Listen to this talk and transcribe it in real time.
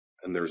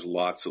And there's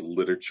lots of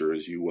literature,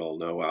 as you well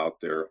know,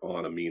 out there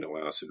on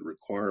amino acid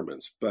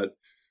requirements. But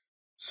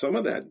some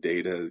of that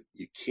data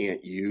you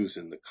can't use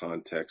in the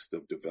context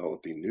of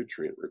developing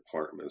nutrient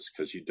requirements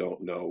because you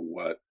don't know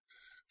what,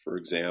 for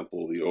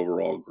example, the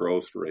overall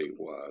growth rate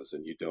was,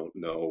 and you don't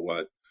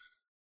know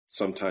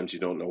sometimes you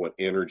don't know what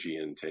energy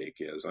intake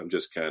is. I'm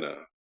just kind of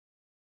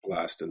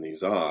blasting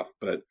these off,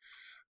 but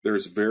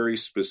there's very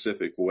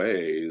specific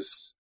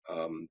ways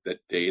that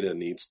data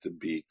needs to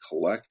be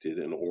collected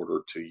in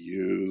order to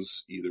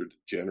use either to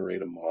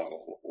generate a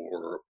model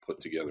or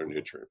put together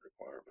nutrient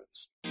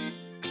requirements.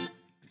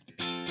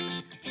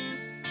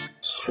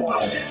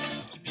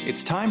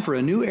 It's time for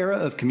a new era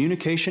of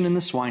communication in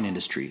the swine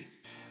industry,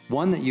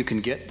 one that you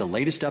can get the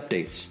latest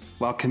updates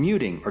while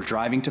commuting or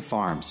driving to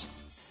farms.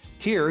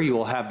 Here you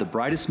will have the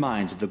brightest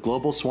minds of the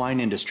global swine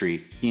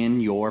industry in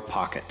your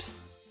pocket.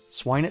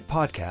 SwineIt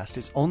Podcast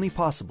is only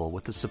possible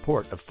with the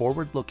support of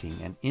forward-looking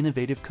and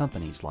innovative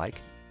companies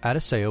like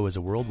Adiseo is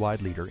a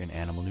worldwide leader in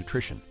animal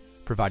nutrition,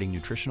 providing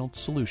nutritional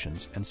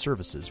solutions and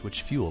services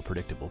which fuel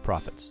predictable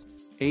profits.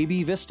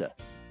 AB Vista,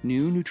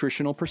 new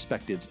nutritional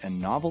perspectives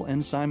and novel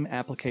enzyme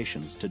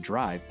applications to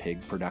drive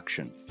pig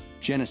production.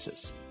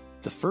 Genesis,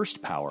 the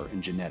first power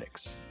in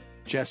genetics.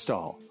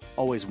 Gestal,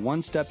 always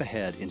one step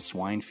ahead in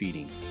swine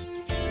feeding.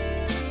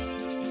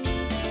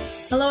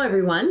 Hello,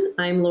 everyone.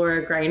 I'm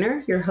Laura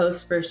Greiner, your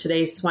host for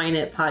today's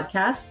SwineIt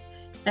podcast.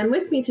 And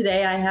with me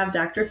today, I have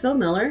Dr. Phil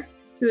Miller,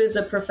 who is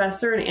a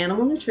professor in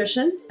animal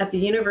nutrition at the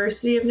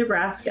University of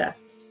Nebraska.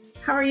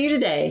 How are you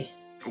today?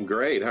 I'm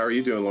great. How are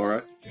you doing,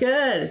 Laura?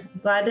 Good.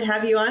 Glad to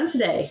have you on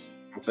today.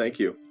 Well, thank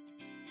you.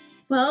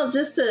 Well,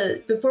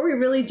 before we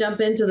really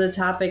jump into the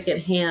topic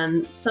at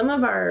hand, some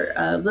of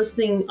our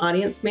listening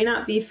audience may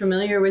not be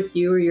familiar with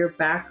you or your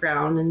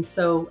background. And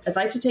so I'd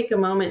like to take a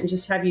moment and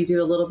just have you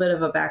do a little bit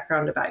of a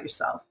background about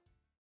yourself.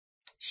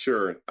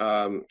 Sure.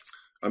 I'm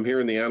here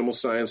in the Animal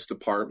Science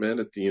Department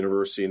at the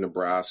University of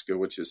Nebraska,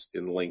 which is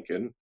in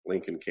Lincoln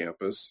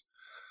campus.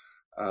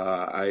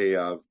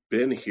 I've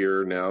been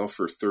here now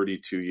for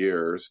 32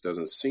 years.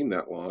 Doesn't seem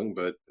that long,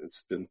 but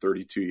it's been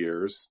 32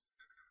 years.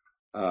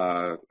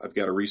 I've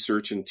got a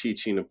research and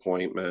teaching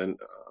appointment.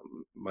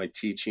 My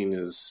teaching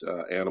is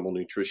animal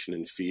nutrition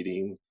and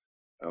feeding.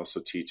 I also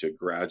teach a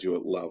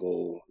graduate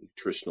level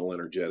nutritional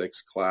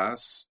energetics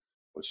class,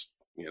 which,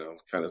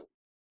 kind of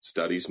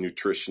studies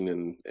nutrition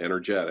and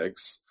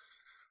energetics.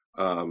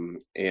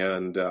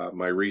 And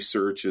my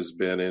research has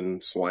been in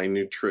swine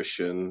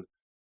nutrition.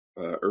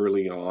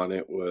 Early on,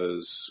 it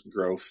was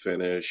grow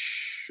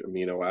finish,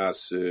 amino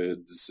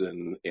acids,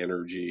 and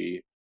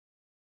energy.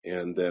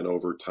 And then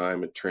over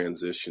time, it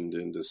transitioned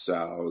into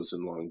sows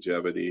and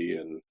longevity.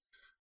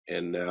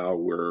 And now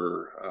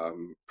we're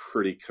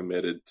pretty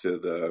committed to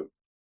the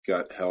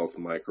gut health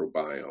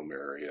microbiome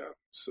area.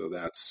 So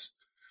that's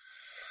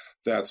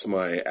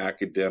my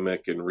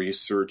academic and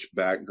research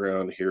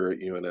background here at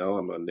UNL.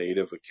 I'm a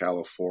native of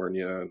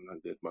California, and I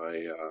did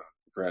my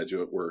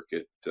graduate work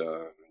at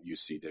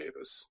UC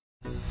Davis.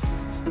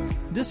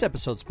 This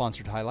episode's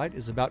sponsored highlight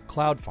is about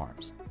cloud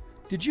farms.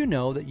 Did you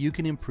know that you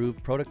can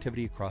improve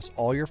productivity across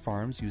all your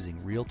farms using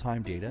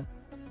real-time data?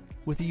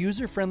 With a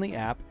user-friendly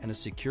app and a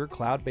secure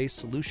cloud-based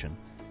solution,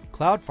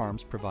 Cloud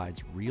Farms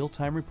provides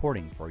real-time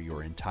reporting for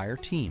your entire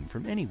team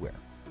from anywhere.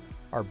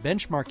 Our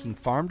benchmarking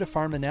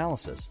farm-to-farm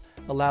analysis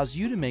allows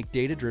you to make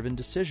data-driven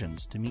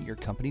decisions to meet your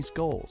company's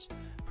goals,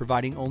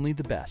 providing only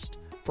the best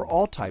for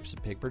all types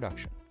of pig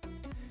production.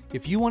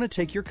 If you want to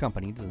take your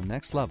company to the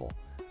next level,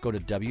 go to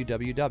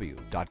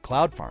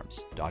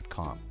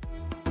www.cloudfarms.com.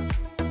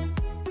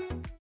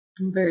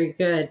 Very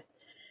good.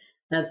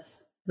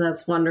 That's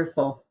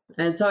wonderful.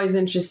 And it's always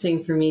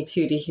interesting for me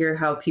too to hear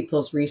how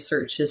people's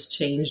research has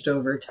changed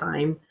over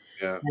time.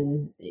 Yeah.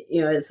 And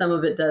some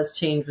of it does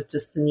change with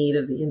just the need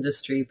of the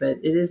industry, but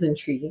it is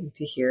intriguing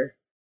to hear.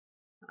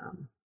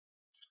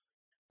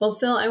 Well,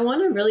 Phil, I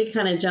want to really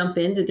kind of jump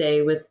in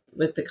today with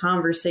the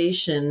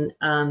conversation.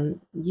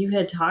 You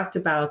had talked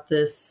about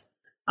this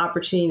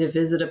opportunity to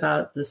visit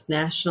about this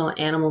National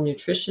Animal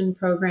Nutrition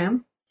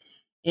Program.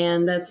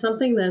 And that's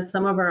something that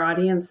some of our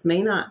audience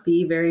may not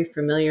be very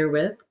familiar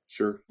with.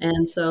 Sure.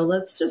 And so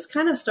let's just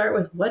kind of start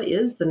with, what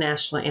is the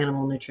National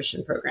Animal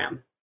Nutrition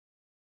Program?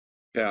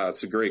 Yeah,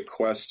 it's a great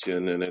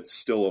question, and it's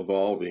still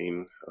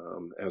evolving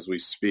as we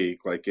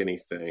speak, like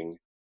anything.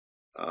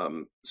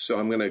 So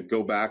I'm going to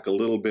go back a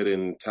little bit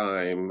in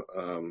time.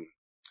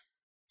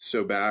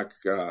 So back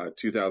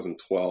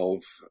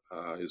 2012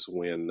 is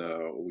when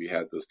we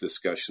had those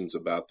discussions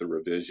about the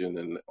revision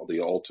and the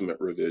ultimate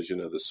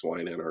revision of the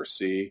swine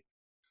NRC.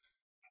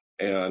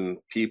 And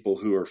people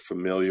who are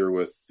familiar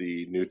with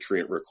the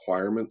nutrient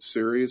requirement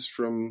series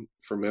from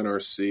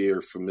NRC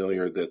are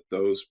familiar that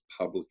those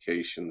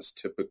publications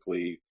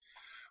typically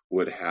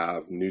would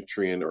have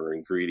nutrient or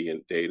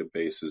ingredient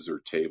databases or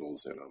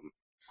tables in them.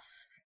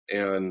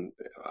 And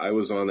I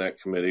was on that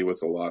committee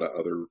with a lot of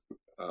other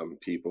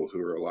people who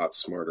are a lot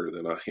smarter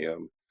than I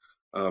am.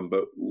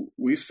 But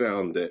we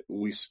found that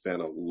we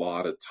spent a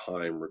lot of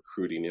time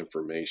recruiting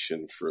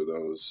information for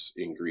those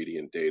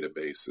ingredient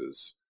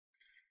databases.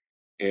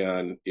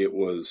 and it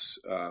was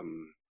a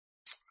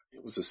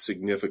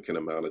significant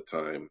amount of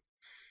time.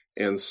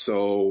 And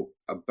so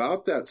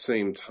about that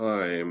same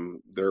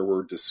time, there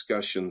were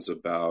discussions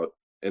about,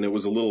 and it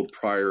was a little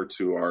prior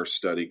to our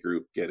study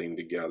group getting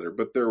together,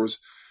 but there was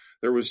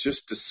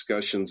just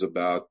discussions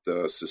about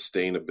the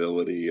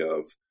sustainability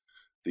of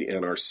the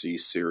NRC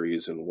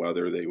series and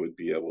whether they would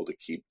be able to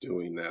keep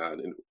doing that.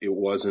 And it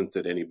wasn't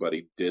that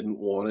anybody didn't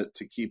want it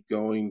to keep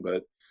going,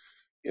 but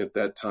at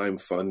that time,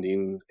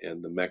 funding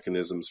and the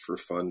mechanisms for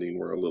funding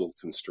were a little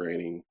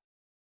constraining.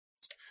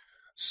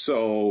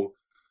 So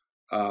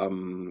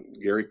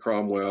Gary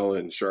Cromwell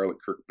and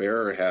Charlotte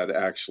Kirk-Bear had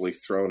actually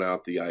thrown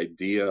out the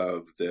idea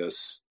of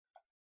this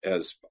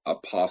as a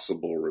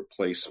possible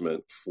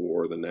replacement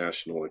for the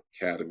National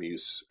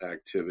Academy's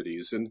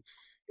activities. And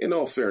in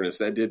all fairness,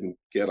 that didn't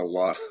get a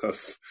lot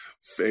of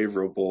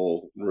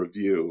favorable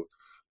review.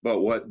 But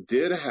what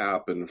did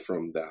happen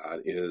from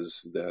that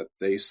is that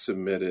they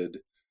submitted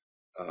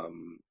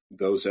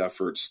those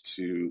efforts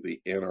to the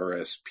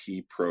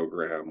NRSP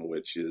program,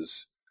 which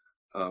is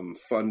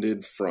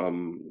funded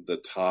from the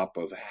top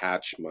of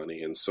Hatch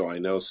money. And so I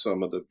know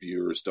some of the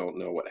viewers don't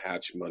know what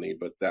Hatch money,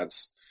 but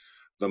that's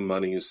the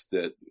monies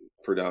that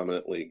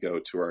predominantly go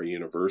to our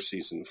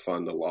universities and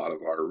fund a lot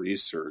of our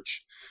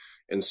research.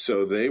 And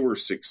so they were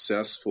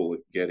successful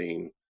at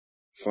getting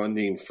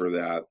funding for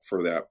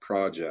that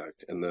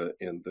project. And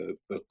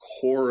the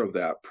core of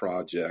that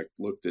project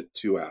looked at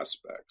two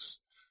aspects.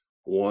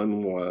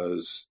 One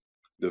was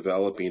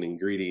developing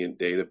ingredient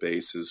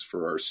databases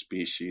for our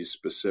species,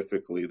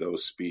 specifically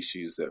those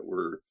species that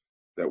were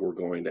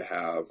going to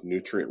have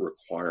nutrient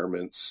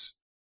requirements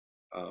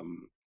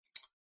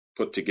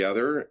put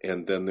together.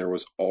 And then there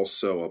was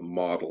also a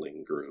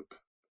modeling group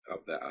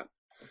of that.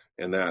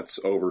 And that's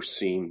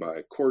overseen by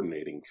a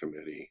coordinating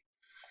committee.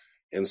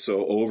 And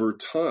so over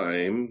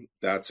time,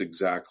 that's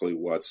exactly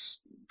what's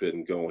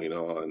been going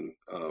on.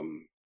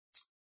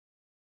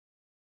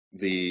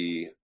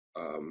 The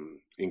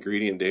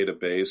ingredient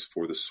database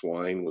for the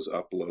swine was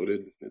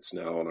uploaded. It's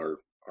now on our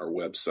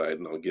website,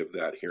 and I'll give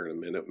that here in a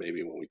minute,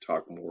 maybe when we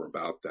talk more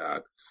about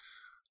that.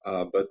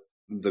 But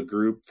the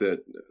group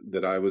that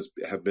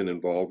I have been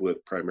involved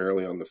with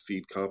primarily on the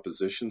feed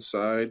composition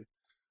side,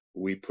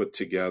 we put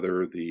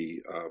together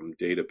the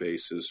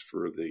databases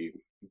for the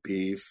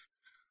beef,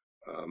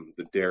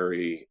 the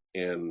dairy,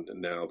 and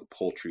now the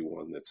poultry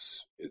one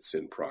it's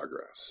in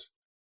progress.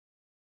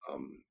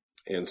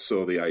 And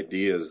so the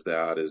idea is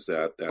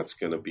that that's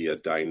going to be a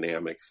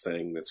dynamic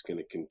thing that's going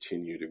to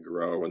continue to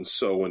grow. And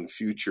so when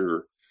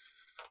future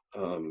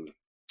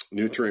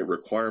nutrient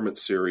requirement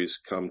series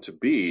come to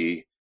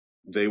be,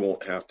 they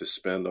won't have to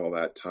spend all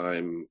that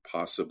time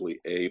possibly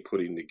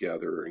putting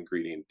together an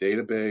ingredient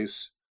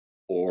database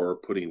or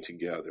putting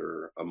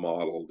together a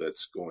model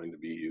that's going to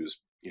be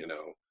used,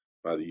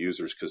 by the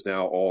users, because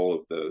now all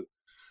of the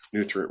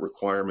nutrient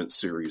requirement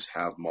series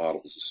have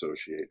models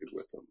associated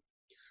with them.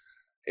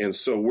 And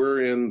so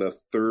we're in the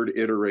third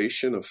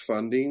iteration of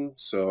funding.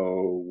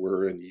 So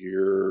we're in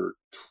year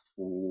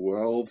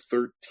 12,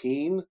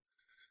 13,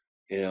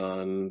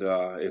 and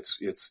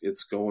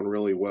it's going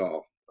really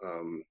well.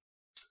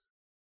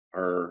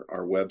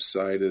 Our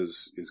website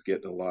is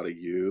getting a lot of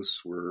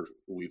use.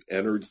 We've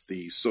entered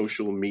the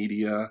social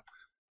media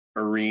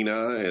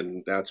arena,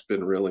 and that's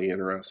been really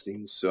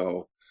interesting.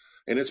 So,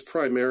 and it's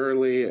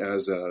primarily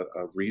as a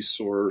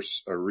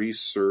resource, a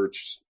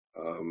research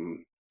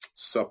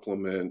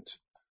supplement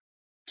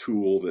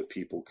tool that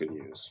people can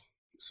use.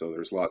 So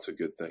there's lots of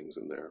good things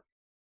in there.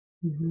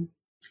 Mm-hmm.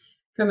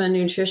 From a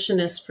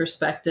nutritionist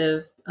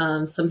perspective,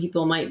 some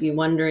people might be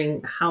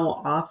wondering, how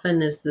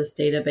often is this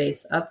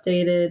database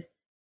updated?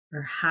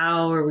 Or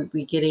how are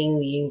we getting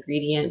the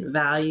ingredient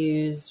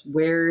values?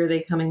 Where are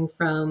they coming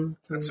from?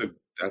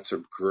 That's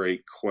a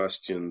great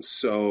question.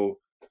 So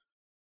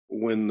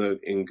when the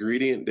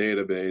ingredient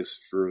database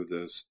for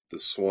the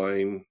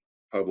swine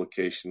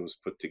publication was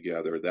put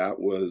together,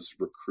 that was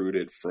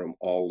recruited from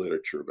all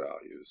literature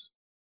values.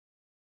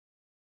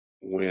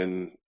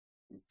 When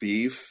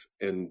beef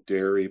and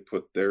dairy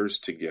put theirs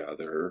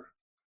together,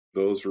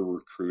 those were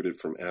recruited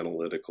from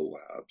analytical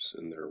labs,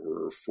 and there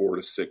were 4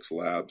 to 6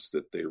 labs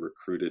that they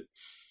recruited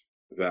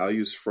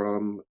values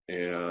from.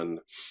 And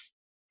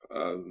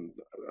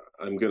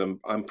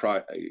I'm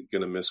probably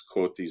gonna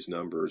misquote these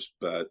numbers,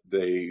 but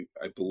I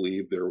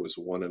believe there was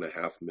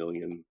 1.5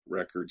 million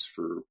records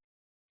for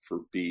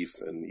beef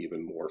and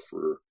even more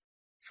for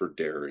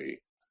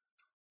dairy.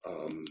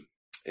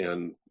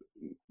 And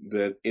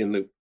that in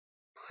the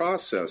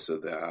process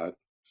of that,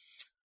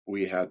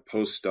 we had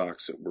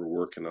postdocs that were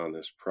working on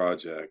this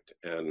project,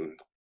 and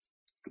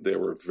they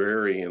were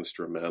very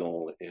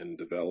instrumental in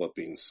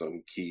developing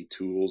some key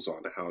tools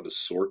on how to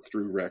sort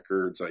through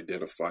records,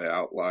 identify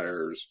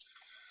outliers.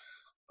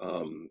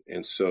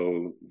 And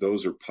so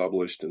those are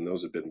published, and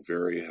those have been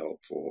very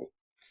helpful.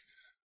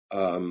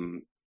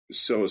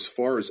 So as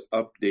far as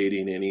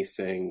updating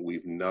anything,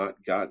 we've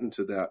not gotten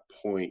to that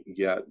point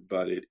yet,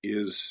 but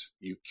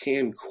you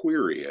can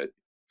query it,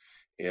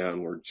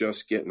 and we're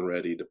just getting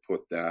ready to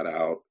put that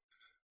out.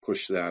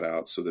 push that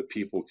out so that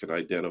people can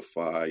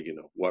identify,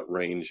 what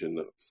range in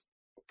the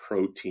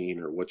protein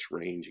or which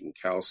range in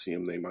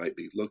calcium they might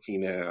be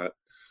looking at,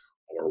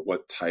 or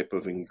what type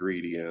of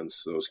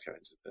ingredients, those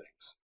kinds of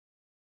things.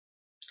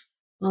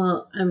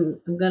 Well, I'm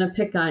going to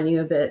pick on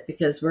you a bit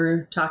because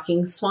we're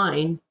talking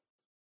swine.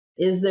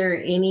 Is there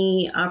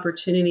any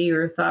opportunity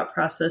or thought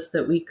process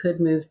that we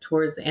could move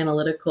towards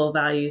analytical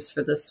values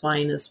for the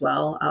swine as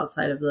well,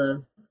 outside of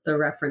the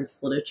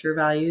reference literature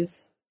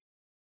values?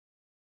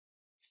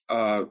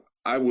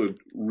 I would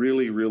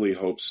really, really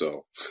hope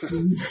so.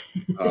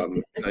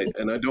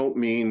 And I don't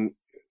mean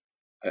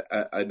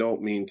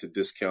to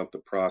discount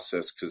the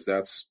process, because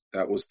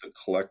that was the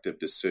collective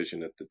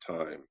decision at the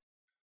time.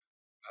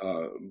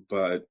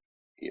 But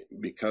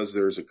because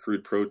there's a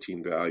crude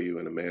protein value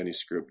in a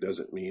manuscript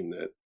doesn't mean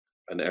that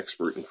an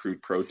expert in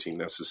crude protein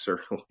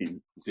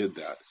necessarily did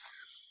that.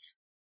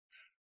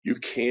 You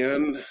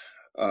can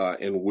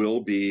and will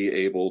be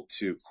able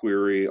to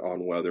query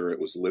on whether it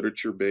was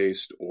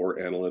literature-based or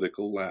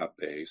analytical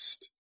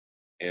lab-based.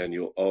 And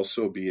you'll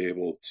also be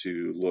able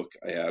to look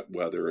at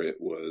whether it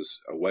was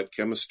a wet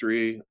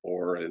chemistry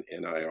or an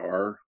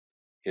NIR,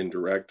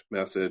 indirect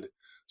method.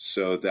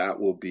 So that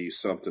will be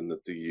something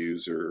that the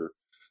user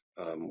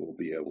will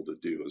be able to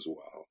do as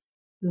well.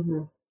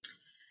 Mm-hmm.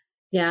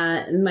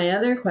 Yeah, and my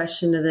other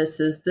question to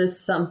this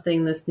is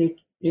something, this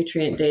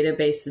nutrient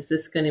database, is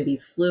this going to be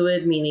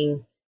fluid,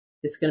 meaning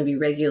it's going to be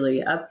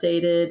regularly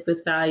updated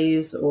with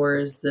values, or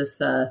is this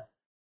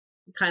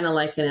kind of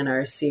like an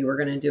NRC? We're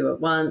going to do it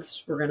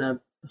once, we're going to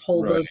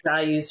hold those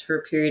values for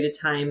a period of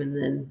time, and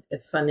then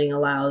if funding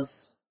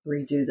allows,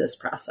 redo this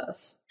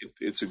process?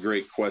 It's a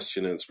great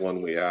question. It's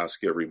one we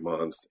ask every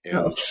month.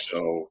 And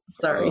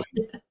sorry.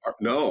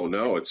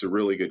 No, it's a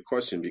really good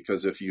question,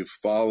 because if you've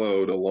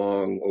followed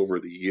along over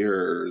the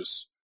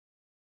years,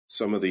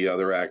 some of the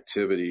other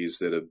activities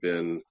that have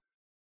been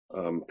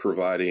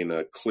providing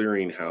a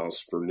clearinghouse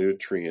for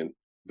nutrient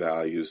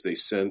values,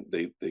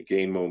 they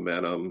gain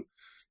momentum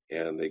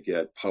and they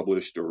get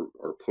published or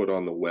put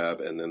on the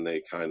web, and then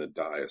they kind of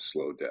die a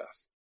slow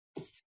death.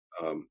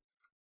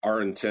 Our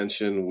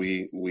intention,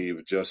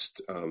 we've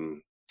just,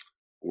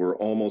 we're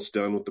almost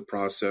done with the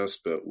process,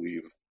 but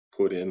we've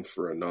put in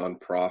for a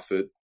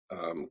nonprofit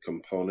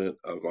component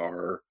of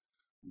our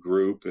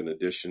group, in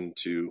addition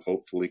to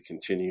hopefully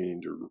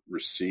continuing to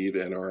receive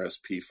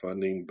NRSP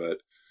funding. But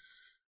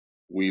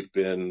we've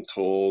been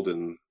told,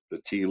 and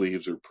the tea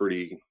leaves are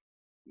pretty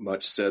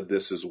much said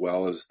this as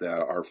well, is that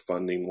our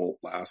funding won't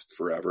last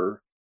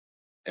forever.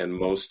 And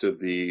most of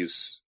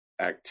these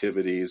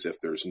activities, if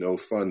there's no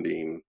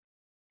funding,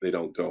 they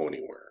don't go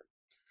anywhere.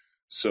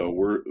 So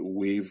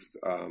we've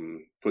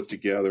put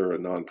together a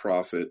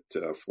nonprofit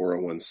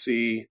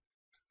 401c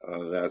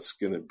that's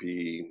going to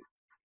be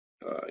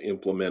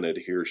implemented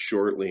here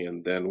shortly,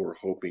 and then we're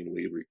hoping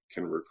we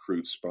can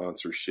recruit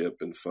sponsorship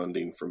and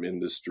funding from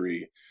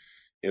industry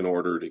in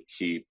order to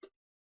keep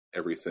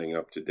everything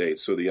up to date.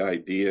 So the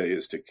idea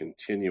is to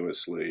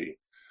continuously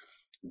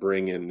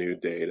bring in new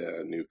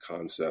data, new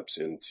concepts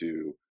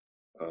into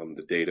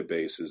the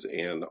databases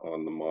and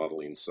on the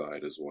modeling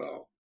side as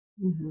well.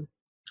 Mm-hmm.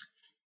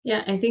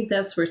 Yeah, I think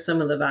that's where some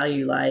of the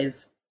value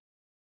lies,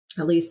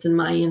 at least in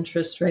my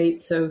interest,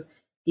 right? So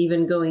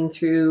even going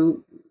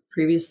through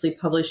previously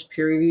published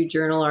peer-reviewed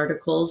journal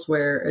articles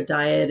where a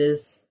diet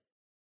is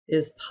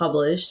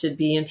published, it'd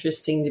be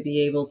interesting to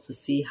be able to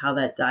see how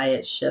that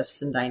diet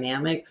shifts in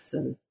dynamics,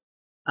 and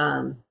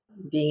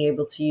being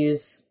able to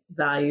use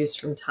values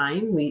from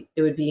time.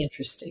 It would be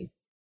interesting.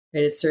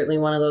 Right? It's certainly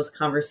one of those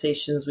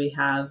conversations we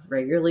have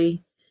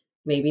regularly.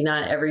 Maybe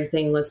not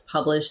everything was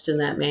published in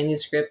that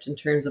manuscript in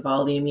terms of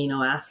all the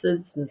amino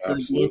acids. And so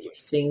Absolutely. It'd be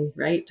interesting,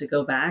 right, to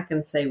go back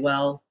and say,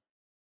 well,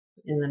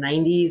 in the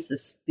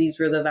 90s, these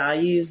were the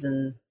values,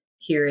 and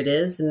here it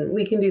is. And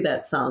we can do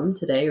that some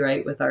today,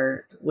 right, with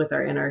our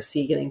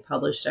NRC getting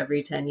published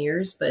every 10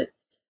 years. But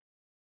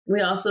we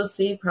also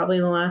see probably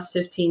in the last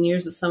 15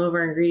 years that some of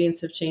our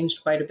ingredients have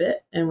changed quite a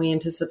bit, and we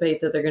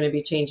anticipate that they're going to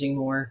be changing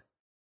more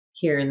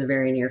here in the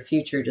very near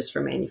future, just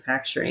for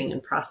manufacturing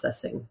and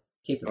processing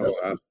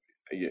capability.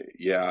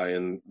 Yeah,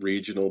 and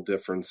regional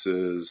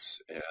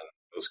differences and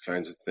those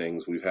kinds of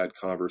things. We've had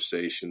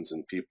conversations,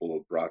 and people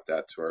have brought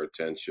that to our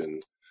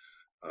attention.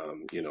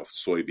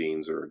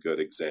 Soybeans are a good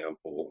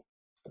example.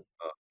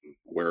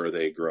 Where are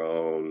they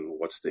grown?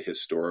 What's the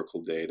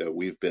historical data?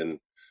 We've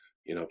been,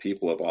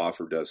 people have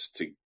offered us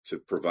to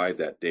provide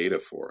that data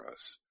for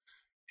us.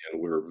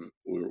 And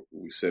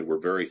we said we're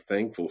very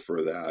thankful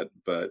for that.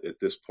 But at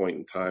this point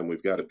in time,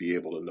 we've got to be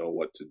able to know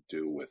what to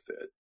do with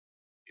it.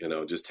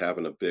 Just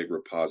having a big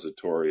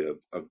repository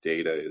of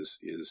data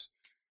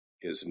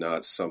is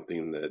not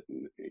something that,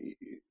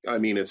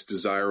 it's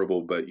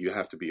desirable, but you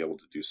have to be able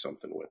to do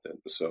something with it.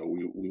 So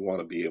we want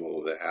to be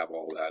able to have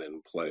all that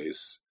in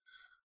place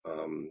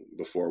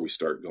before we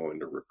start going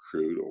to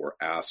recruit or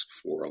ask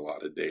for a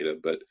lot of data.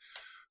 But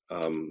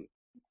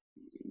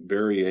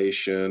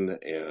variation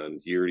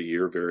and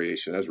year-to-year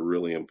variation, that's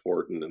really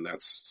important, and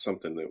that's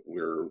something that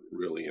we're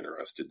really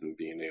interested in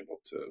being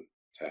able to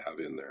have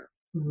in there.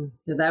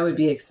 Mm-hmm. That would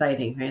be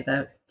exciting, right?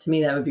 That to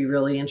me, that would be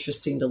really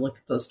interesting to look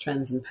at those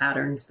trends and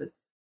patterns. But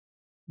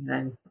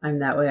I'm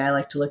that way. I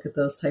like to look at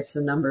those types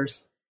of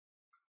numbers.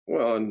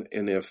 Well,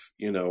 and if,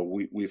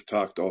 we've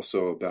talked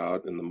also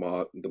about in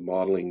the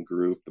modeling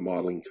group, the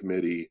modeling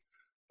committee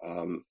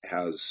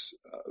has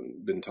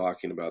been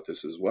talking about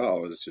this as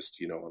well, as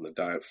just, on the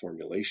diet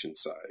formulation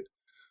side.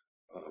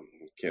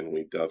 Can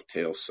we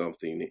dovetail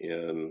something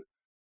in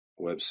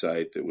a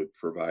website that would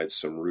provide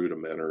some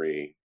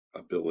rudimentary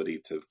ability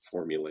to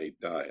formulate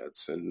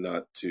diets, and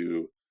not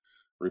to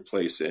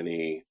replace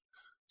any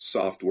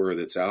software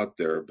that's out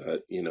there,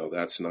 but,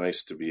 that's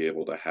nice to be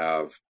able to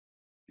have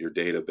your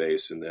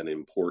database and then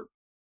import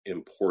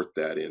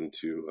that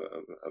into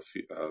a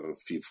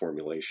feed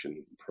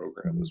formulation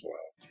program as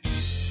well.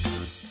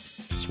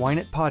 Swine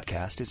It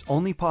Podcast is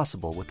only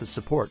possible with the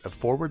support of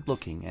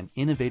forward-looking and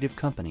innovative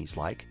companies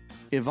like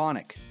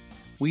Evonik.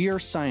 We are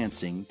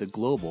sciencing the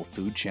global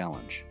food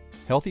challenge.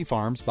 Healthy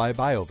Farms by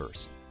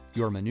Bioverse,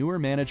 your manure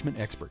management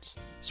experts.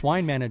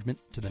 Swine management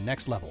to the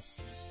next level.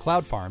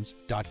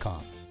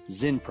 Cloudfarms.com.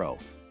 Zinpro,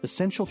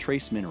 essential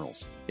trace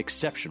minerals,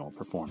 exceptional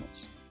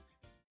performance.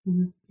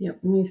 Mm-hmm. Yep,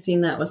 we've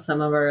seen that with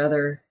some of our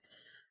other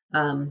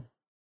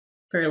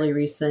fairly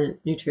recent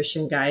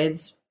nutrition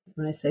guides.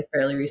 When I say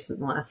fairly recent,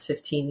 in the last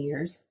 15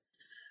 years.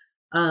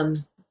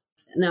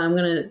 Now I'm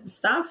going to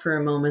stop for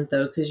a moment,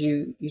 though, because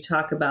you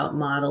talk about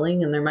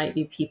modeling, and there might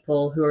be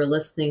people who are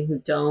listening who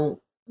don't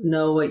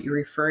know what you're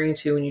referring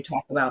to when you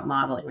talk about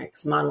modeling, right?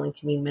 Because modeling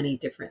can mean many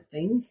different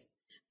things.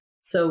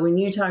 So when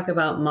you talk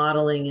about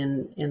modeling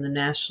in the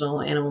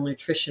National Animal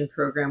Nutrition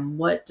Program,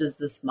 what does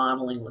this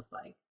modeling look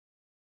like?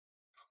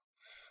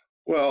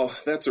 Well,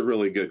 that's a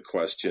really good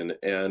question.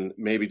 And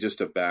maybe just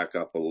to back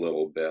up a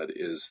little bit,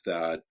 is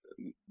that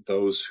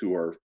those who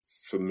are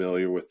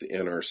familiar with the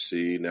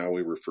NRC, now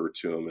we refer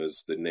to them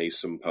as the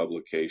NASM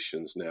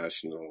Publications,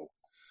 National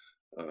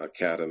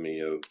Academy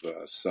of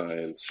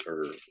Science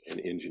or in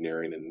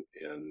Engineering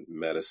and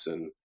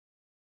Medicine.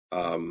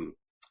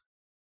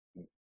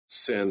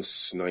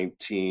 Since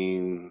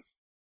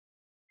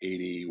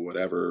 1980,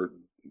 whatever,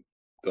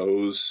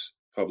 those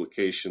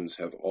publications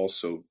have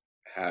also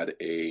had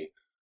a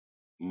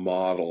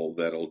model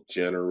that'll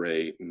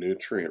generate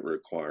nutrient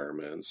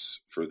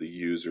requirements for the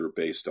user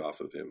based off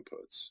of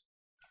inputs.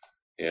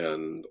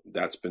 And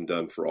that's been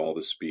done for all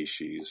the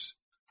species,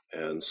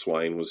 and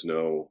swine was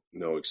no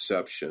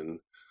exception.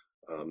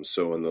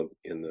 So in the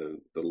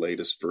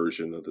latest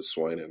version of the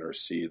swine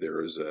NRC, there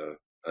is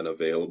an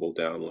available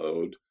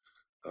download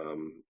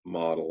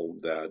model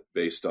that,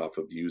 based off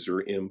of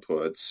user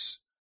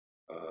inputs,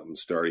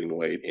 starting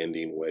weight,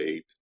 ending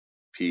weight,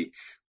 peak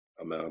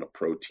amount of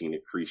protein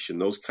accretion,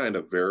 those kind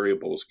of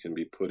variables can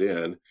be put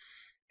in,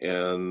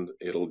 and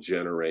it'll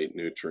generate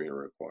nutrient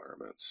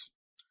requirements.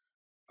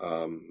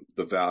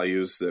 The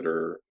values that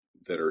are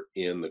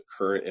in the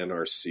current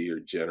NRC are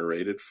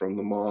generated from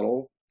the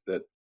model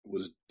that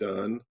was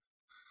done,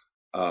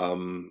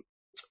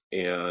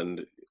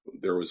 and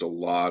there was a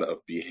lot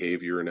of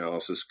behavior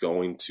analysis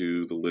going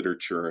to the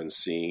literature and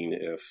seeing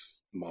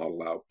if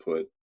model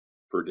output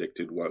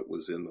predicted what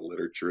was in the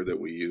literature that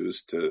we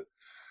used to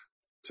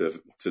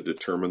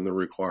determine the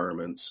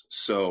requirements.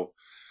 So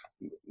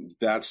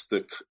that's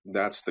the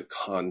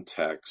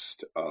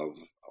context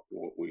of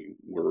what we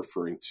were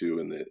referring to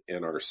in the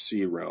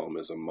NRC realm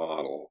as a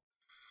model.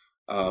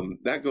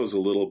 That goes a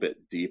little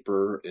bit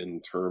deeper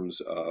in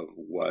terms of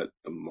what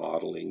the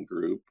modeling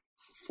group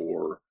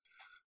for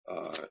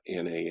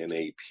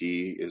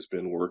NANAP has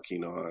been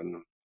working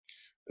on.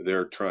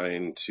 They're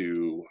trying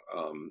to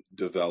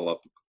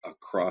develop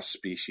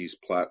cross-species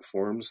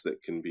platforms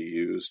that can be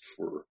used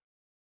for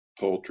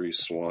poultry,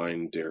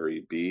 swine,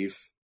 dairy,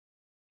 beef.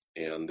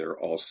 And they're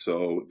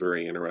also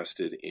very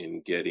interested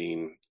in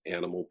getting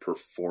animal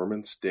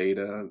performance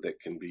data that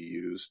can be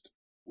used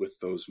with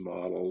those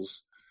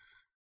models.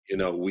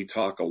 We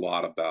talk a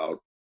lot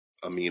about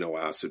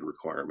amino acid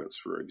requirements,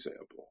 for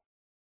example.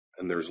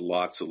 And there's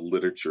lots of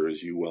literature,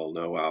 as you well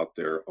know, out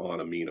there on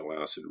amino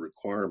acid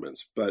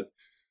requirements. But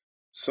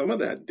some of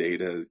that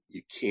data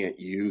you can't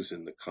use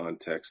in the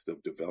context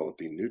of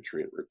developing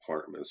nutrient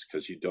requirements,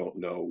 because you don't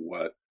know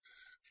what,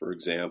 for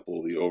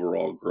example, the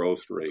overall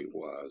growth rate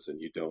was,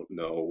 and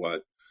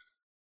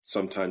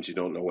sometimes you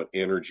don't know what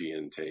energy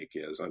intake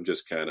is. I'm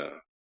just kind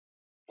of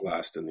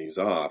blasting these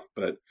off,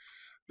 but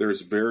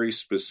there's very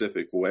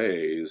specific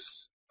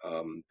ways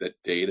that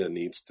data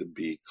needs to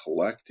be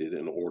collected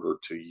in order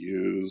to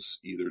use,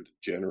 either to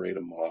generate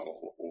a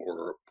model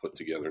or put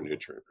together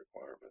nutrient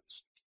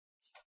requirements.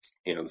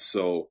 And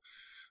so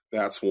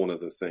that's one of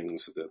the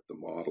things that the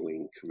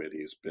modeling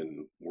committee has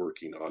been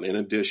working on, in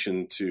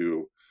addition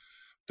to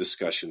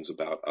discussions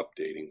about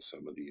updating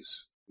some of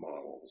these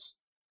models.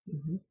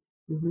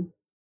 Mm-hmm. Mm-hmm.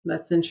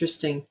 That's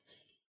interesting.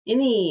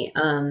 Any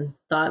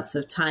thoughts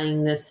of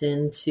tying this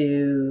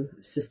into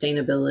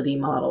sustainability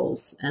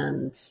models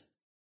and,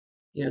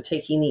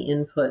 taking the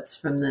inputs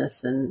from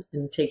this and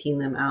taking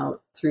them out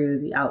through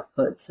the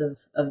outputs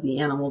of the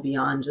animal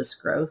beyond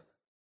just growth?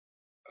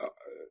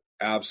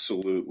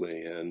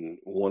 Absolutely. And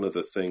one of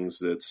the things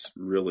that's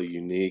really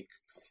unique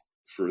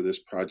for this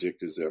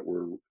project is that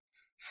we're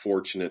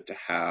fortunate to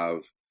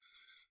have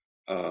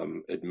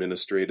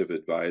administrative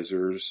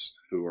advisors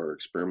who are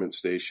experiment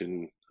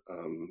station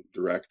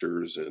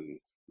directors and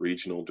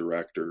regional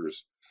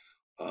directors,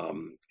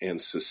 and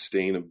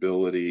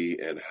sustainability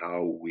and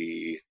how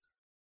we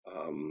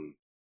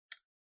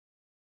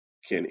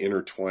can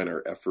intertwine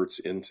our efforts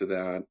into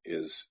that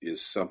is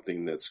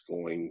something that's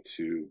going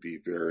to be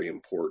very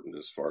important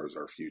as far as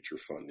our future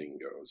funding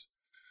goes.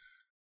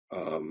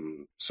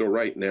 So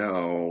right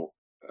now,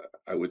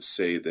 I would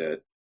say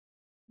that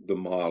the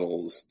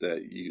models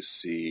that you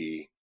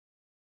see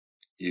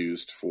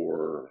used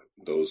for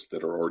those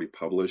that are already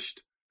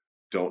published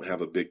don't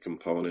have a big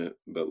component.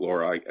 But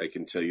Laura, I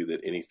can tell you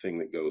that anything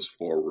that goes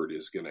forward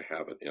is going to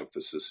have an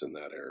emphasis in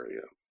that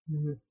area.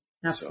 Mm-hmm.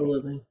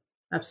 Absolutely. So,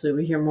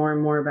 absolutely. We hear more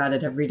and more about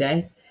it every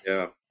day.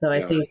 Yeah. So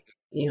I think,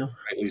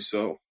 rightly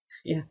so.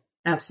 Yeah,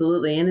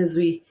 absolutely. And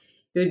it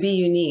would be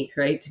unique,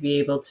 right, to be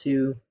able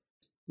to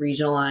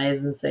regionalize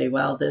and say,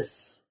 well,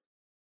 this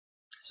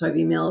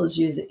soybean meal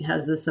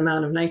has this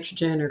amount of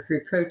nitrogen or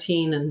crude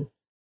protein, and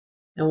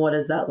what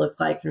does that look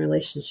like in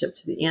relationship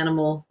to the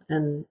animal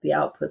and the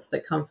outputs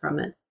that come from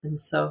it.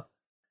 And so,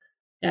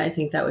 yeah, I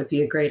think that would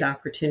be a great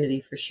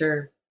opportunity for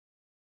sure.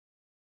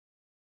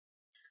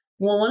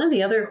 Well, one of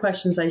the other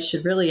questions I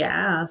should really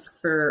ask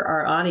for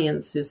our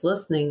audience who's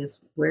listening is,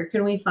 where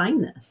can we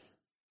find this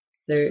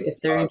if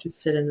they're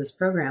interested in this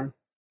program?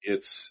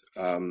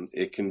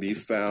 It can be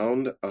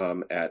found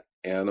at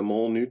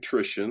Animal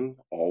Nutrition,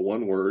 all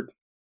one word,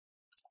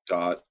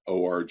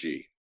 .org.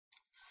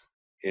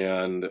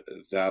 And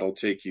that'll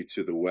take you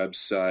to the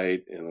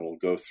website, and it'll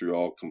go through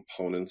all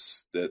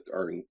components that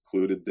are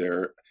included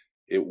there.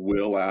 It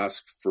will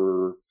ask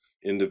for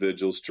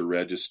individuals to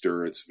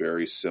register. It's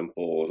very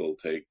simple. It'll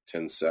take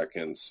 10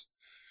 seconds.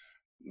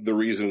 The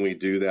reason we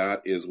do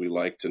that is we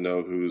like to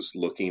know who's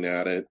looking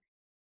at it,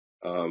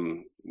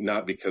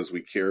 not because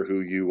we care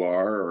who you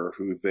are or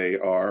who they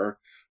are,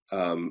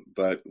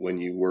 but when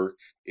you work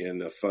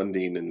in a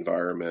funding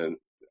environment,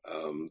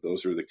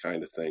 those are the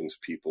kind of things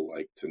people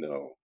like to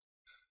know.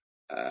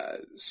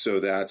 So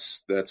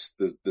that's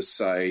the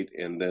site,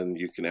 and then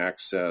you can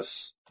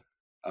access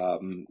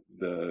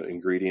the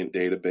ingredient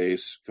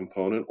database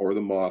component or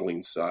the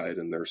modeling side,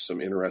 and there's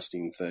some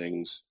interesting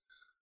things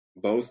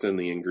both in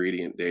the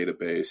ingredient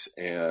database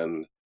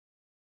and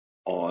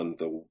on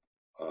the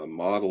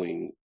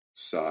modeling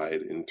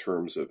side in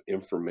terms of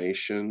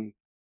information.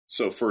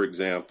 So, for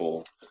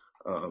example,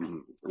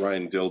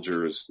 Ryan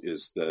Dilger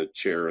is the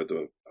chair of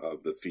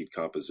the feed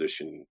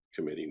composition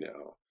committee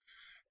now,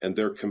 and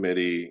their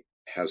committee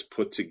has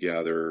put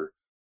together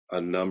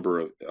a number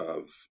of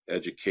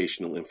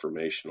educational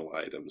informational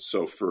items.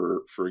 So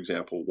for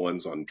example,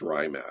 one's on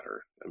dry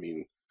matter. I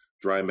mean,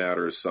 dry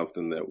matter is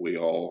something that we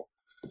all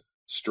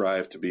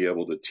strive to be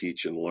able to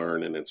teach and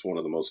learn, and it's one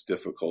of the most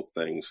difficult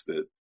things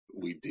that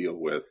we deal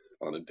with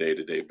on a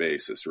day-to-day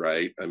basis,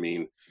 right? I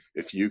mean,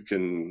 if you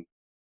can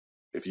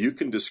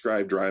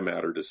describe dry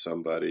matter to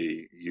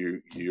somebody,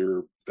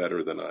 you're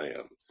better than I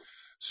am.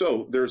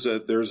 So there's a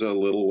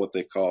little what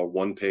they call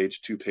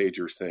 1-page,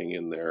 2-pager thing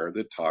in there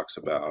that talks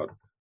about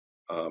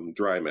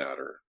dry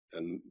matter,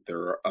 and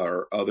there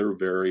are other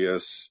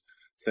various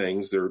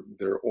things.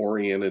 They're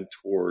oriented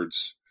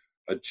towards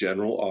a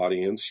general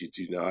audience. You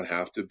do not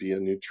have to be a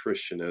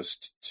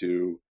nutritionist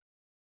to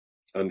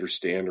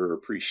understand or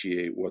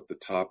appreciate what the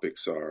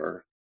topics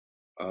are,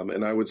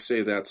 and I would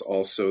say that's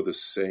also the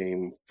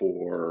same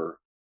for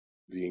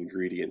the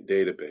ingredient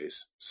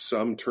database.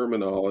 Some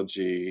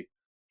terminology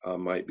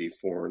might be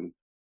foreign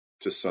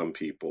to some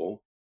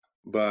people,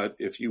 but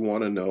if you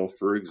want to know,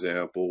 for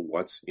example,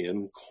 what's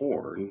in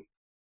corn,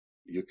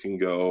 you can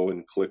go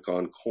and click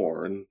on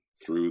corn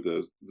through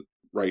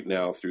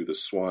the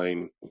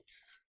swine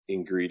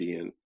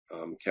ingredient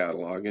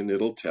catalog, and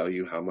it'll tell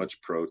you how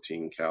much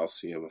protein,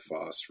 calcium,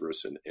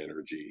 phosphorus, and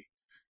energy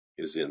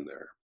is in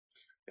there.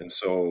 And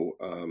so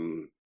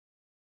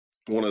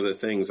one of the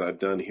things I've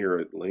done here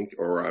at Link,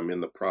 or I'm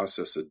in the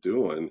process of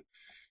doing,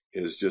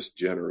 is just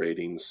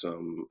generating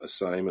some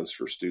assignments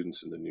for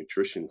students in the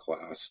nutrition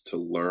class to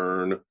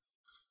learn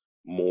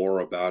more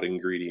about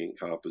ingredient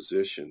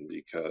composition,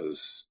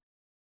 because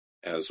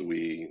as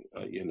we,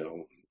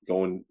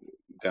 going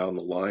down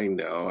the line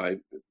now,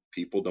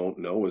 people don't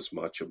know as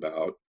much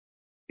about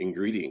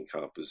ingredient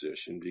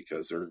composition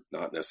because they're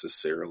not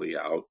necessarily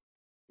out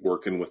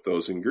working with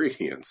those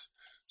ingredients.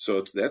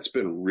 So that's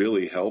been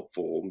really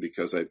helpful,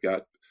 because I've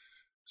got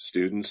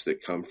students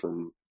that come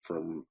from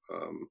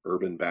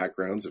urban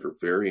backgrounds that are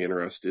very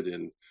interested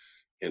in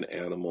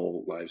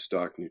animal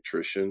livestock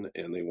nutrition,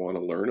 and they want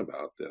to learn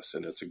about this,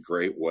 and it's a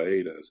great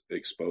way to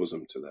expose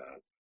them to that.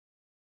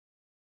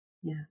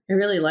 Yeah, I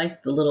really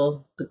like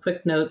the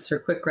quick notes or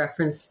quick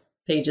reference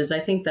pages. I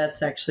think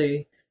that's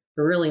actually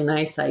a really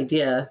nice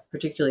idea,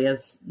 particularly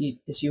as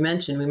you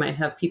mentioned, we might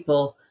have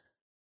people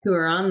who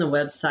are on the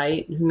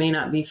website who may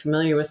not be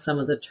familiar with some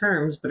of the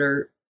terms, but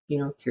are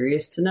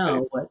curious to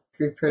know what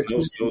crude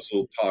protein. Those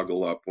will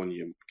toggle up when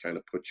you kind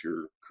of put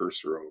your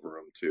cursor over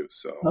them too.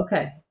 So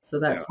okay, so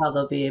that's how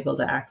they'll be able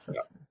to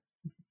access them.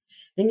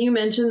 And you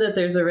mentioned that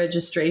there's a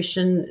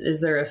registration.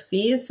 Is there a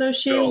fee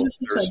associated with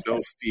this there's website?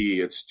 no fee.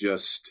 It's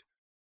just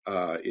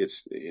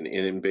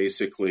and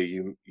basically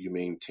you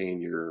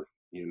maintain your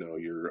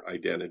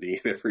identity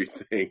and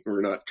everything.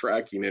 We're not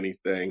tracking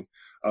anything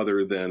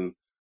other than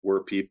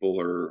where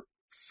people are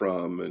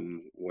from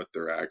and what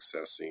they're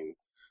accessing.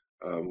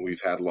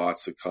 We've had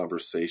lots of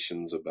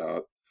conversations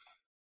about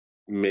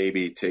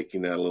maybe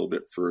taking that a little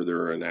bit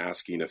further and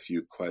asking a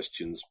few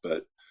questions,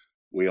 but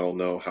we all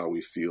know how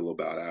we feel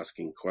about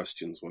asking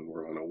questions when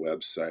we're on a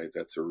website.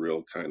 That's a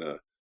real kind of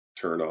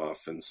turn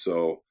off. And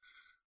so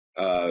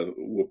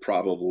we'll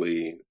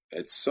probably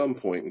at some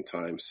point in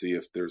time see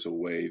if there's a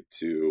way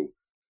to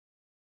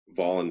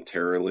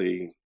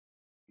voluntarily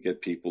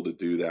get people to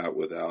do that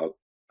without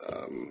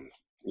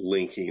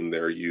linking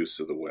their use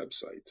of the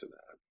website to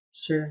that.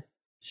 Sure.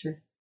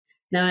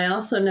 Now, I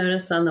also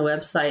noticed on the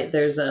website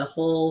there's a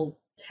whole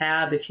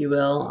tab, if you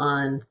will,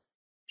 on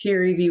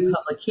peer review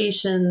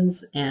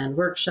publications and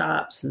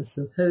workshops and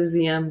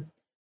symposium.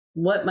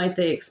 What might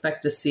they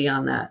expect to see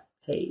on that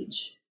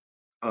page?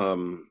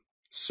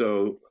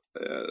 So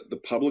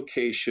the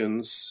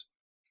publications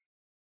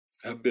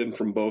have been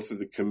from both of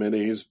the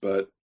committees,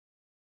 but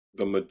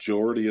the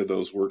majority of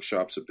those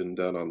workshops have been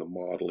done on the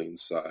modeling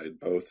side,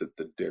 both at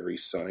the dairy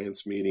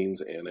science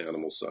meetings and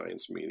animal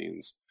science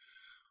meetings.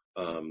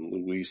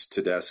 Luis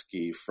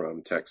Tedeschi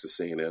from Texas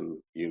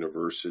A&M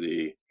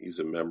University, he's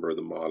a member of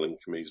the modeling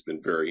committee. He's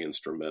been very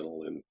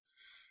instrumental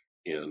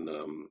in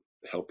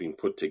helping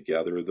put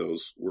together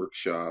those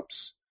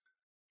workshops.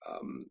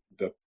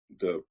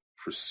 The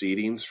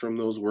proceedings from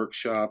those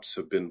workshops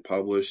have been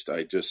published.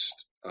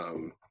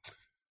 I'm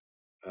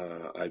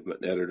an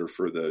editor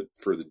for the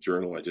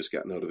journal. I just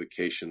got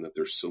notification that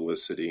they're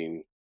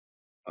soliciting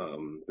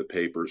the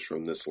papers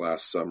from this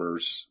last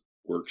summer's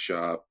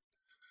workshop.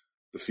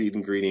 The feed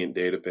ingredient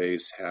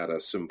database had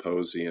a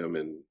symposium,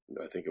 and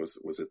I think it was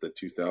it the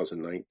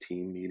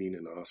 2019 meeting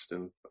in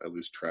Austin? I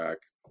lose track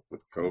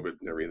with COVID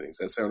and everything. Does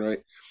that sound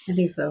right? I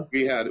think so.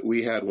 We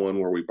had one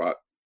where we brought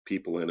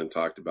people in and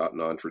talked about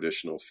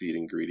non-traditional feed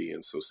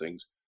ingredients, those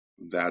things.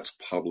 That's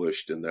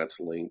published and that's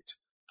linked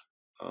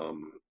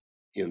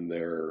in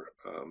there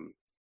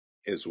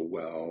as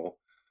well.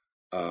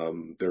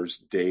 There's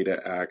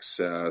data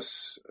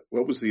access.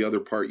 What was the other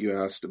part you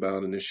asked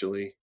about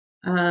initially?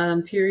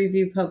 Peer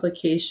review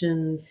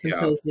publications,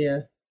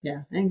 symposia.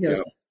 Yeah, I think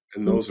those.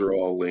 And those are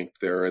all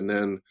linked there. And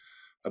then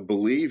I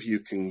believe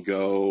you can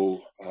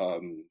go,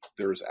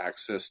 there's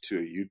access to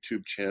a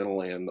YouTube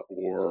channel and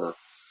or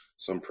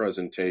some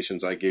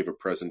presentations. I gave a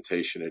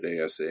presentation at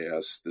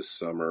ASAS this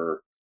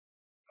summer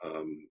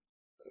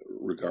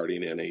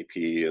regarding NAP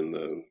and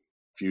the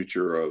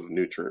future of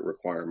nutrient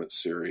requirement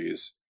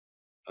series.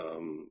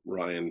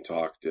 Ryan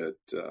talked at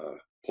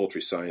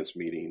poultry science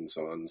meetings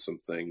on some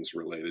things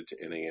related to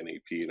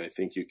NAP, and I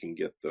think you can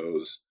get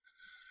those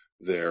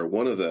there.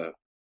 One of the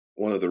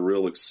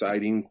real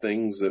exciting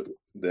things that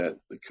the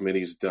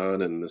committee's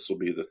done, and this will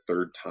be the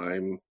third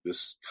time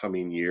this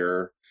coming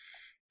year,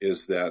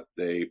 is that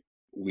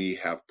we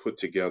have put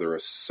together a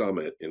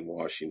summit in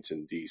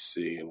Washington,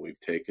 D.C., and we've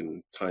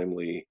taken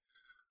timely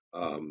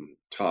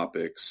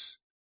topics.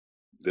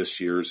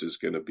 This year's is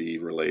going to be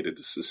related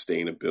to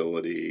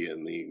sustainability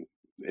and the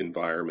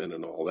environment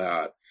and all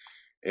that.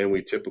 And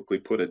we typically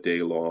put a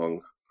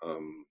day-long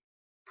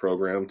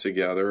program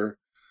together.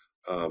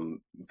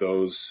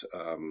 Those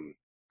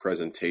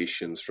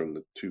presentations from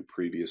the two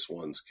previous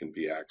ones can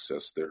be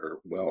accessed there.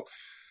 Well,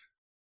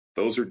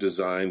 those are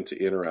designed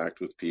to interact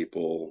with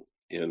people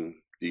in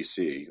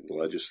DC,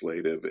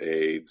 legislative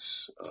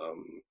aides,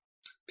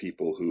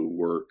 people who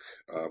work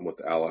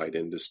with allied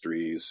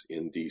industries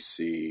in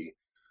DC.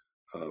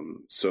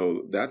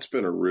 So that's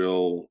been a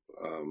real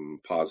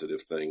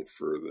positive thing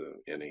for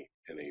the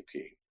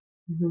NAP.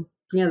 Mm-hmm.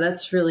 Yeah,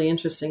 that's really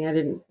interesting. I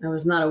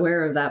was not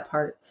aware of that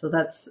part. So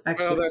that's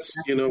actually, well, that's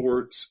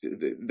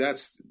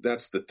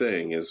the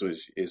thing is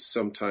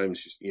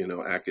sometimes,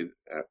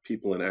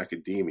 people in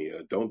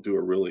academia don't do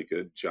a really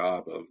good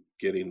job of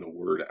getting the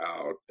word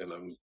out.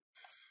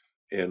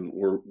 And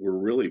we're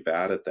really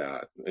bad at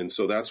that. And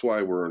so that's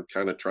why we're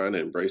kind of trying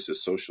to embrace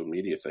this social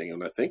media thing.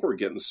 And I think we're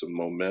getting some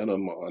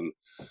momentum on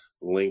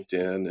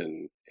LinkedIn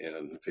and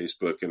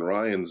Facebook. And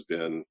Ryan's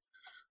been,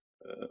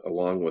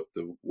 along with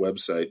the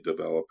website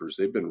developers,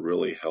 they've been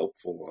really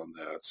helpful on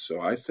that. So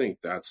I think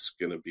that's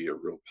going to be a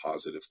real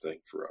positive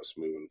thing for us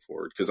moving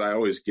forward. Because I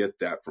always get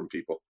that from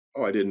people.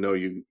 Oh, I didn't know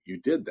you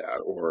did that.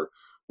 Or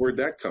where'd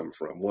that come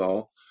from?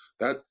 Well,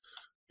 that,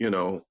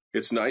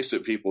 it's nice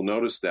that people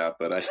notice that,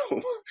 but I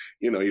don't,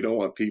 you don't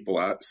want people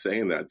out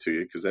saying that to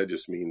you because that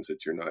just means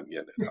that you're not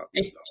getting it out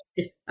to them.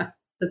 Yeah,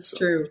 that's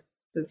true.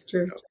 That's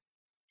true. Yeah.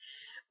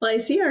 Well, I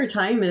see our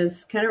time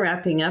is kind of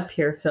wrapping up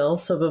here, Phil.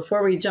 So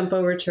before we jump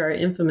over to our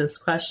infamous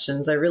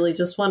questions, I really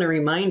just want to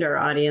remind our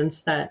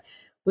audience that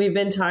we've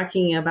been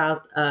talking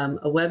about a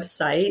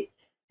website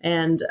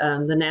and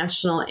the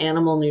National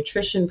Animal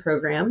Nutrition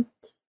Program.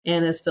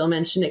 And as Phil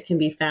mentioned, it can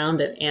be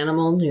found at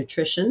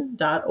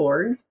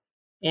animalnutrition.org.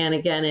 And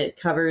again, it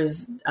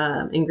covers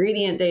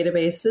ingredient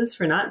databases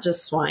for not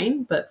just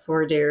swine, but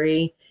for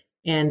dairy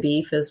and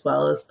beef as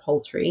well as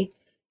poultry,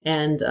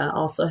 and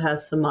also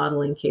has some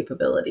modeling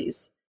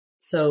capabilities.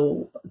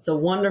 So it's a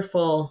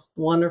wonderful,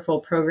 wonderful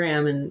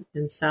program,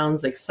 and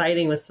sounds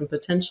exciting with some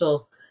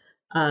potential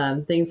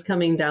things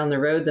coming down the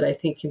road that I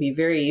think can be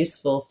very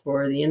useful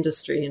for the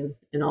industry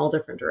in all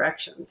different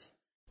directions.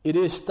 It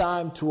is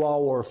time to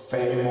our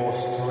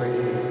famous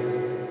three.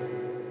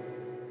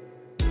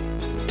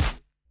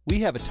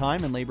 We have a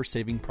time and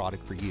labor-saving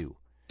product for you.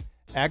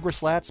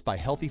 AgriSlats by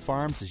Healthy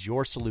Farms is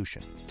your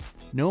solution.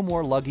 No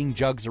more lugging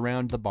jugs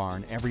around the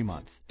barn every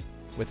month.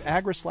 With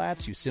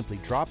AgriSlats, you simply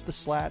drop the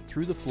slat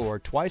through the floor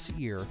twice a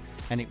year,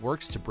 and it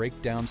works to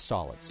break down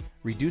solids,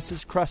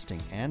 reduces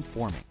crusting and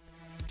forming.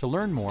 To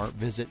learn more,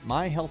 visit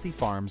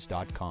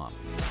myhealthyfarms.com.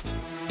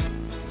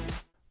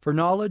 For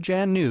knowledge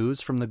and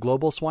news from the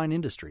global swine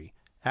industry,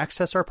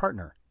 access our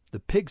partner,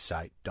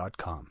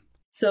 thepigsite.com.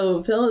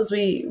 So, Phil, as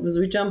we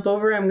jump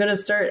over, I'm going to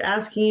start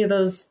asking you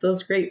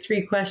those great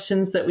three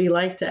questions that we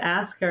like to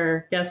ask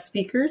our guest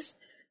speakers.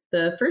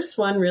 The first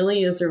one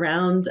really is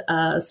around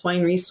a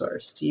swine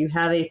resource. Do you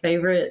have a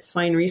favorite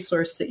swine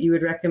resource that you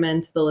would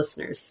recommend to the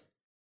listeners?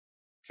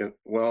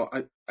 Well,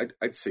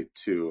 I'd say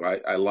two.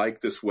 I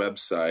like this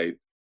website.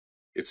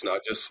 It's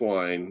not just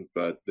swine,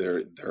 but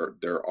there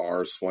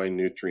are swine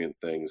nutrient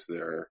things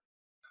there.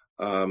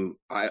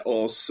 I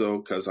also,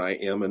 because I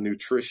am a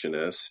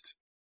nutritionist,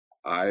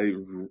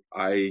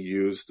 I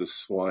use the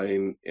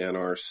Swine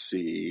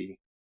NRC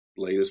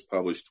latest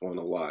published one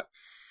a lot.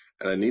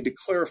 And I need to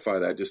clarify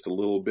that just a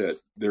little bit.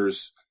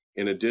 There's,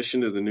 in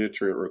addition to the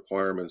nutrient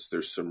requirements,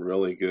 there's some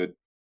really good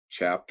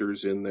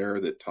chapters in there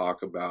that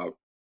talk about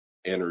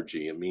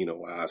energy,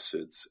 amino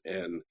acids.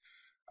 And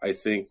I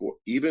think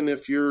even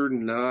if you're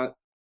not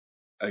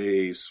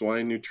a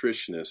swine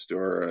nutritionist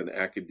or an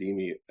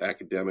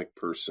academic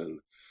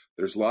person,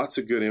 there's lots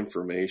of good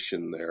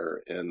information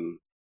there. And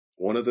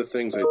one of the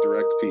things I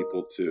direct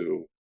people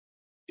to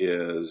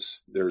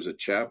is there's a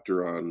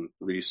chapter on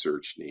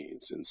research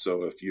needs. And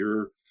so if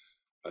you're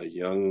a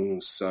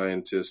young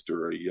scientist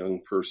or a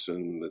young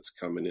person that's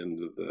coming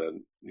into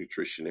the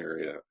nutrition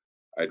area,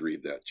 I'd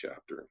read that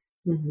chapter.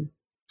 Mm-hmm.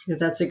 Yeah,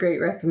 that's a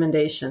great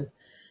recommendation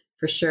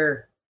for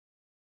sure.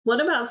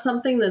 What about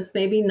something that's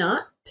maybe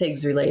not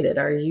pigs related?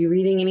 Are you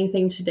reading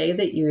anything today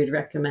that you would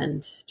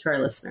recommend to our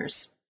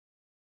listeners?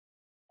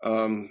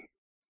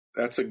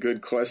 That's a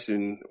good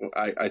question.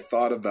 I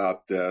thought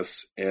about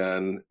this,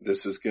 and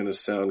this is going to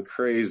sound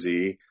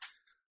crazy,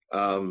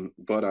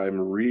 but I'm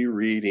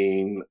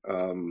rereading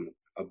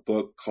a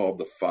book called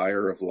The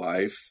Fire of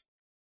Life,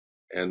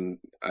 and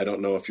I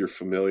don't know if you're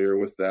familiar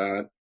with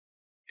that.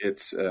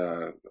 It's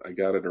I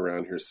got it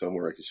around here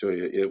somewhere. I can show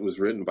you. It was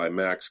written by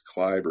Max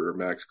Kleiber.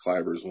 Max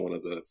Kleiber is one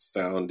of the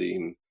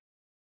founding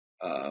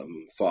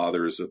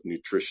fathers of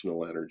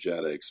nutritional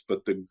energetics.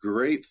 But the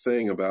great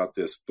thing about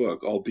this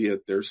book,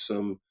 albeit there's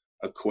some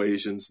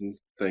equations and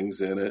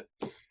things in it,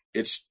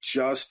 it's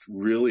just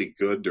really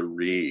good to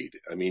read.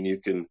 I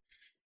mean,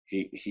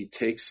 he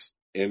takes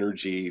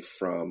energy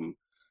from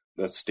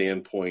the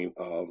standpoint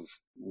of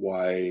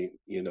why,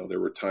 there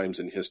were times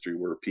in history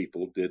where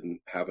people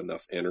didn't have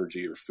enough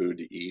energy or food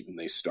to eat and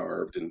they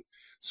starved. And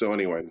so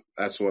anyway,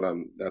 that's what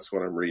I'm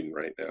reading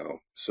right now.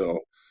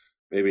 So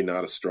maybe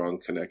not a strong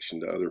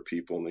connection to other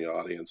people in the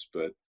audience,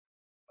 but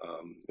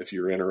if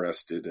you're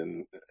interested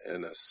in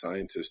a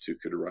scientist who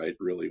could write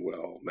really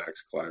well,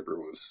 Max Kleiber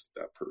was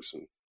that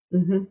person.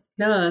 Mm-hmm.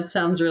 No, that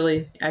sounds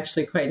really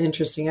actually quite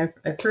interesting.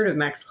 I've heard of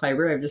Max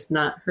Kleiber. I've just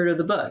not heard of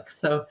the book.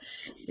 So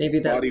maybe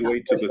that's Body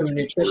Weight to the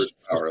 3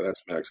 Horsepower.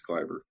 That's Max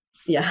Kleiber.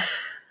 Yeah,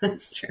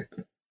 that's true.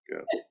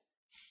 Yeah.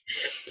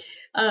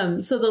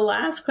 So the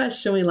last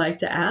question we like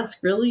to ask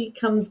really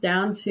comes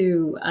down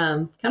to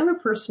kind of a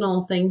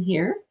personal thing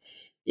here.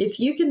 If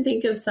you can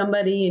think of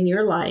somebody in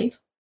your life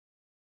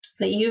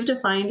that you've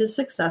defined as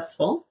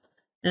successful,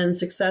 and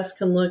success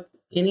can look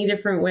any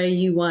different way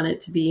you want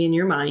it to be in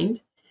your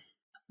mind,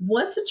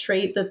 what's a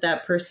trait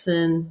that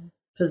person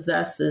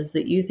possesses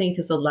that you think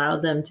has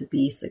allowed them to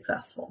be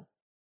successful?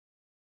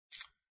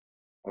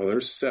 Well,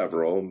 there's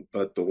several,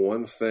 but the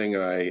one thing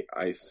I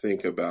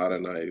think about,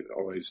 and I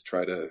always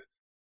try to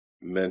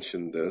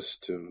mention this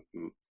to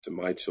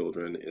my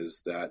children,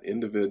 is that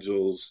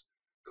individuals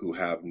who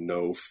have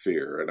no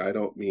fear, and I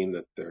don't mean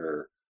that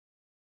they're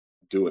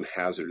doing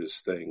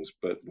hazardous things,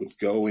 but would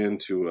go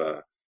into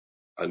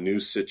a new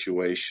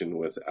situation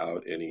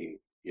without any,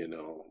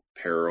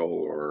 peril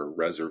or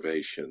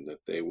reservation, that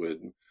they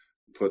would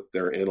put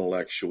their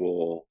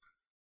intellectual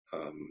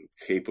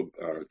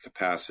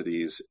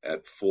capacities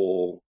at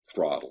full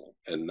throttle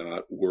and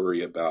not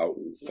worry about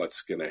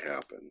what's going to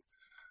happen.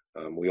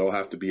 We all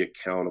have to be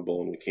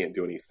accountable, and we can't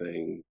do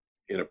anything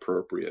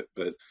inappropriate,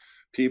 but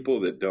people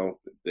that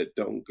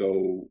don't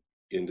go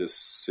into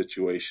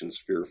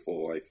situations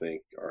fearful, I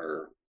think,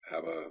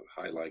 have a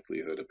high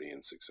likelihood of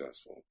being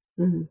successful.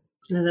 Mm-hmm.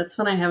 Now, that's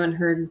one I haven't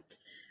heard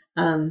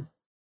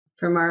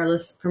from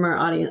our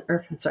audience,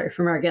 or sorry,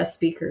 from our guest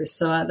speakers.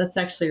 So that's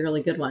actually a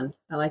really good one.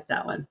 I like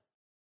that one.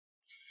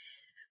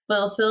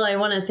 Well, Phil, I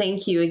want to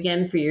thank you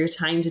again for your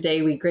time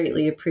today. We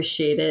greatly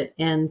appreciate it.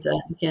 And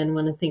again,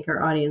 want to thank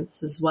our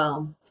audience as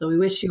well. So we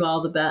wish you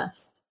all the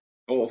best.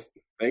 Oh,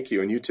 thank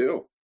you. And you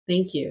too.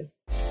 Thank you.